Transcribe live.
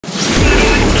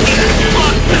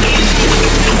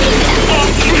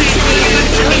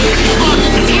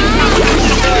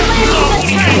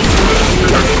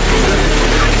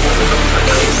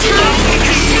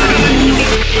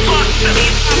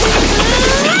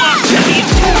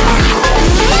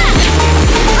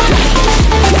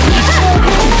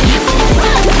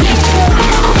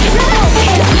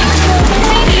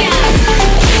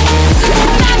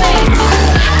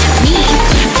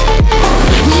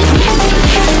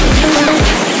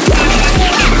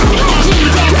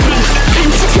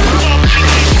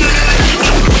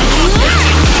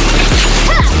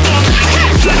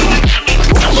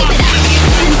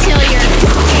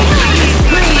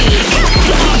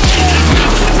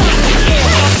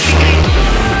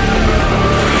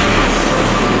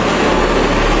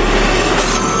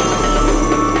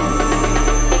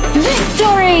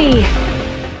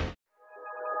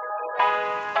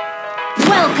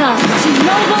Welcome to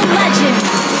Mobile Legends!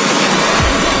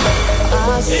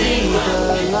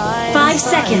 5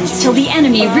 seconds till the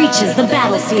enemy reaches the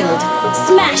battlefield.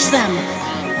 Smash them!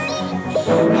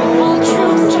 All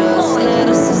troops deployed! Let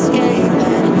us escape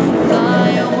and fly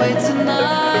away tonight.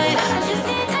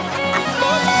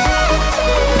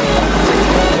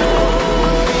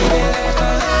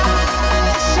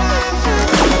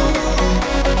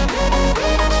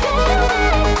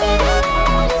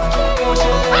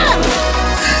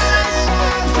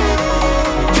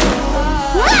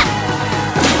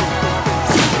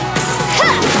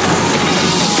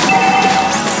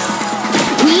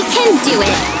 Do it.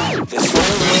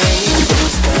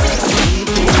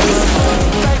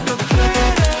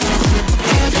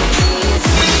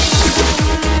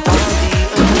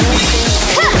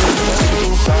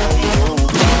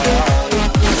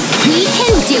 We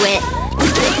can do it.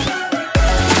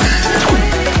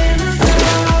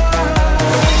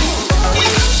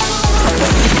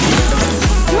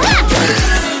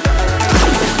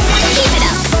 Keep it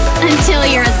up until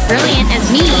you're as brilliant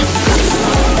as me.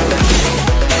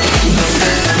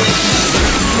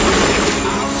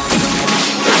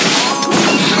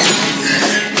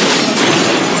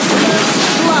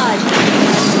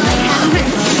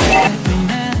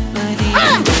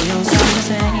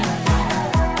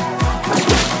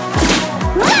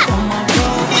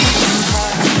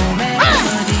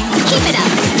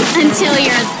 Until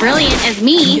you're as brilliant as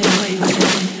me.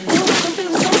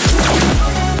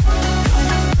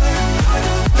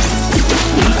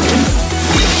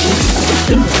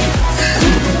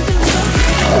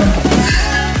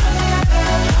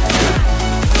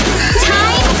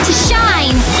 Time to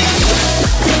shine.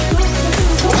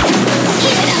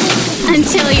 Keep it up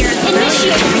until you're as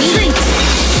brilliant as me.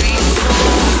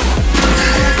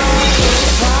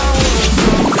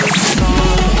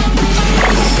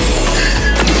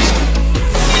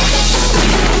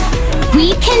 We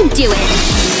can do it.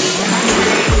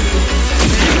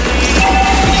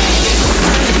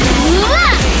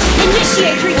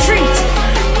 Initiate retreat.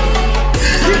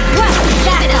 Request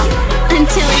back it up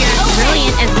until you're as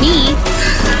brilliant as me.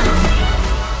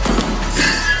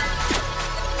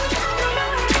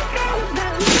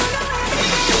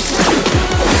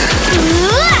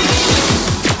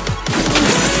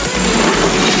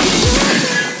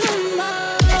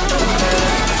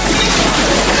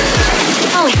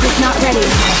 Not ready.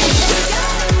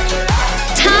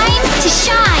 Time to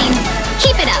shine.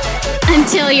 Keep it up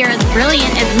until you're as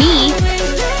brilliant as me.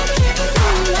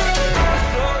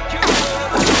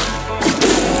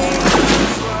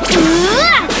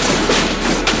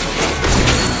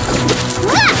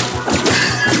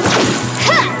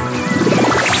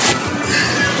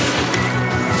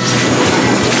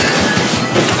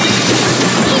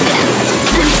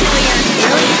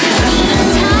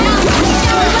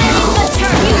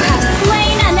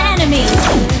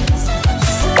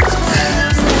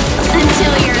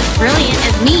 Brilliant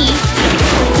as me.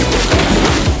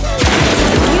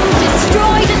 You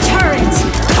destroy the turret.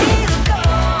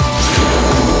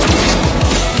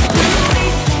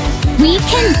 We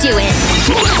can do it.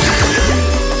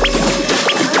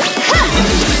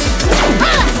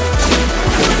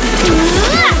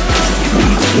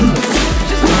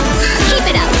 Keep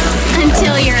it up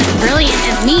until you're as brilliant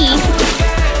as me.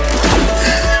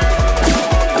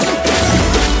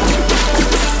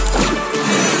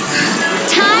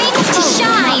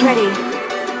 Ready.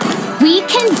 We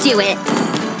can do it.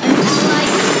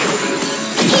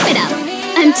 Keep it up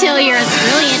until you're as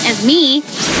brilliant as me.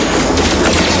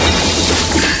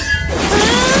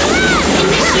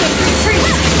 Initiate retreat.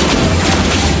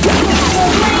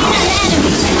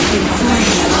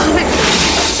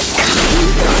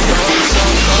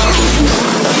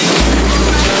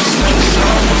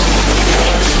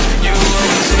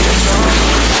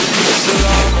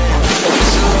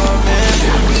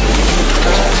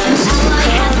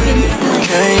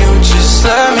 Can you just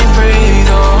let me breathe,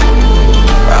 oh?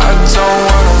 I don't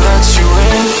wanna let you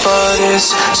in, but it's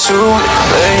too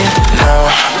late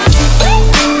now.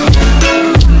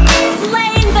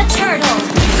 Slaying the turtle.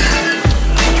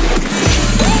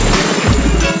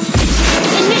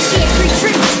 Initiate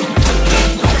retreat.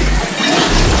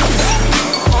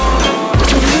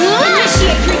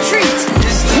 Initiate retreat.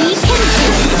 We can do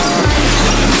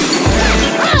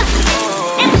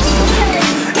it.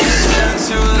 It's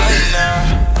too late now.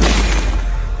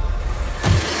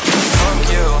 Fuck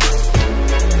you.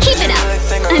 Keep it up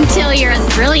until you're as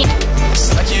brilliant.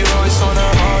 It's like you always wanna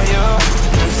hold you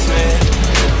with me.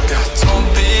 God, don't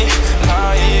be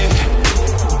naive.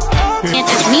 It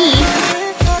is me.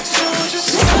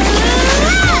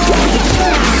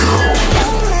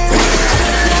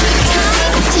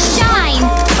 Time to shine.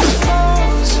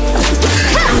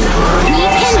 We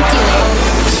can do it.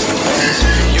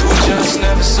 You just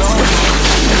never saw me.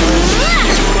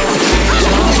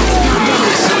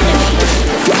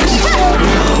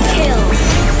 Kill.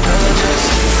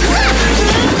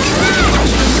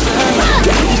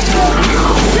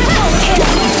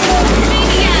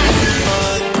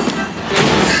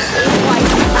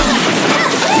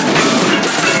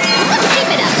 Keep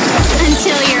it up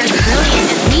until you're as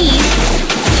brilliant as me.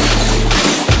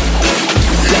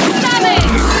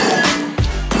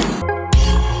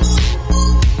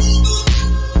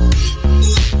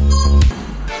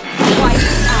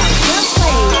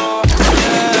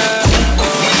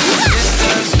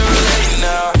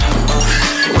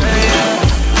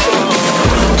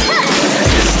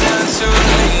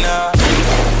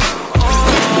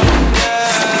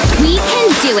 We can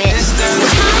do it.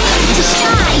 Time to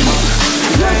shine.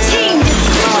 Your team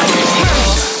destroyed the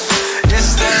turret.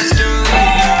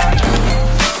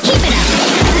 Keep it up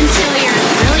until you're as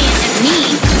brilliant as me.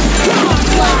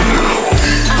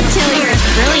 Until you're as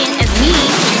brilliant as me.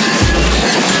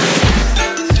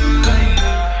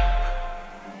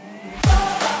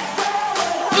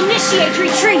 Initiate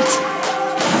retreat.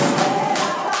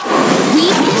 We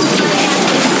can do it.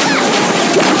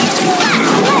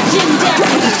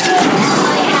 Legendary. I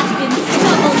have been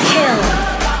double killed.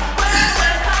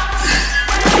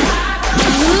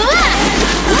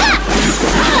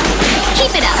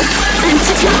 Keep it up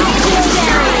until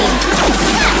legendary.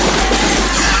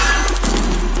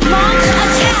 Launch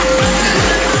attack.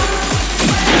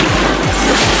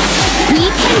 We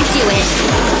can do it.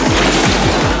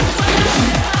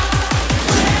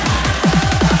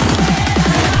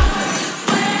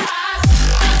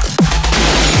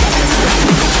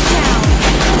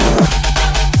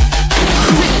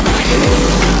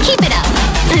 Keep it up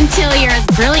until you're as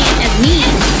brilliant as me.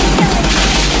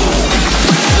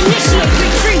 Initiate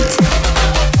retreat.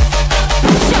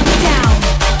 Shut down.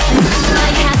 An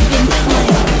ally has been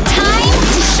slain. Time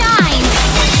to shine.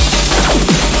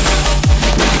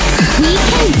 We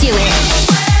can do it.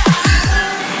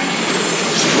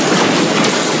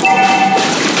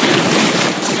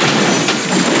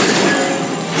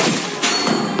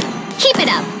 Keep it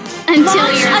up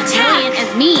until you're as brilliant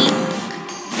as me.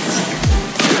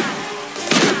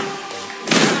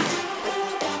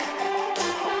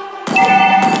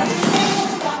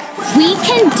 We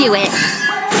can do it.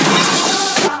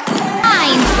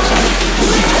 Fine.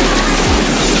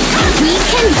 We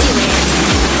can do it.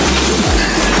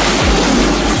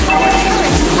 Our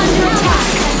turret is under attack.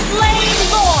 Slain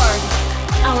Lord.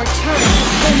 Our turret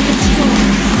has been destroyed.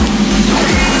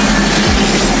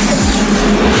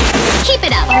 Keep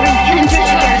it up. Our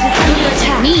turret is under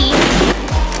attack. Me.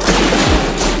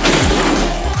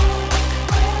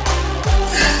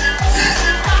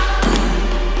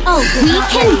 Oh, we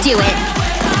can do it.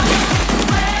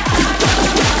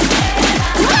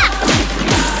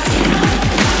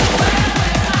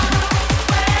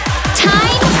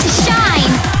 Time to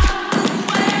shine.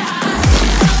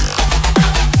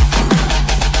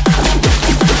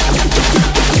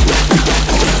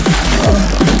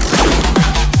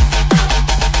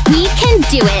 We can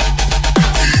do it.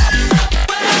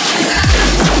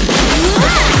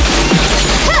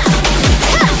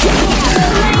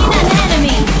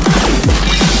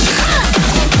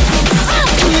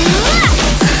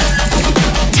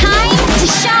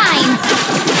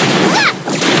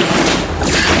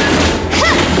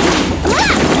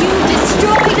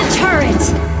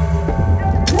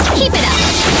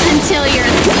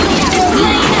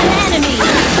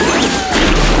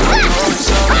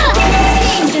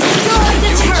 Destroy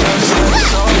the turret!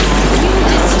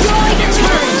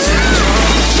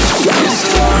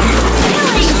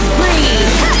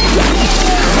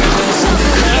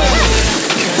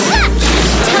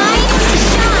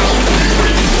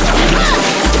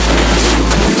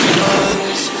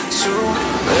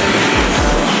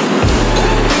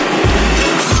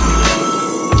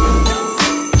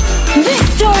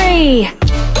 Victory!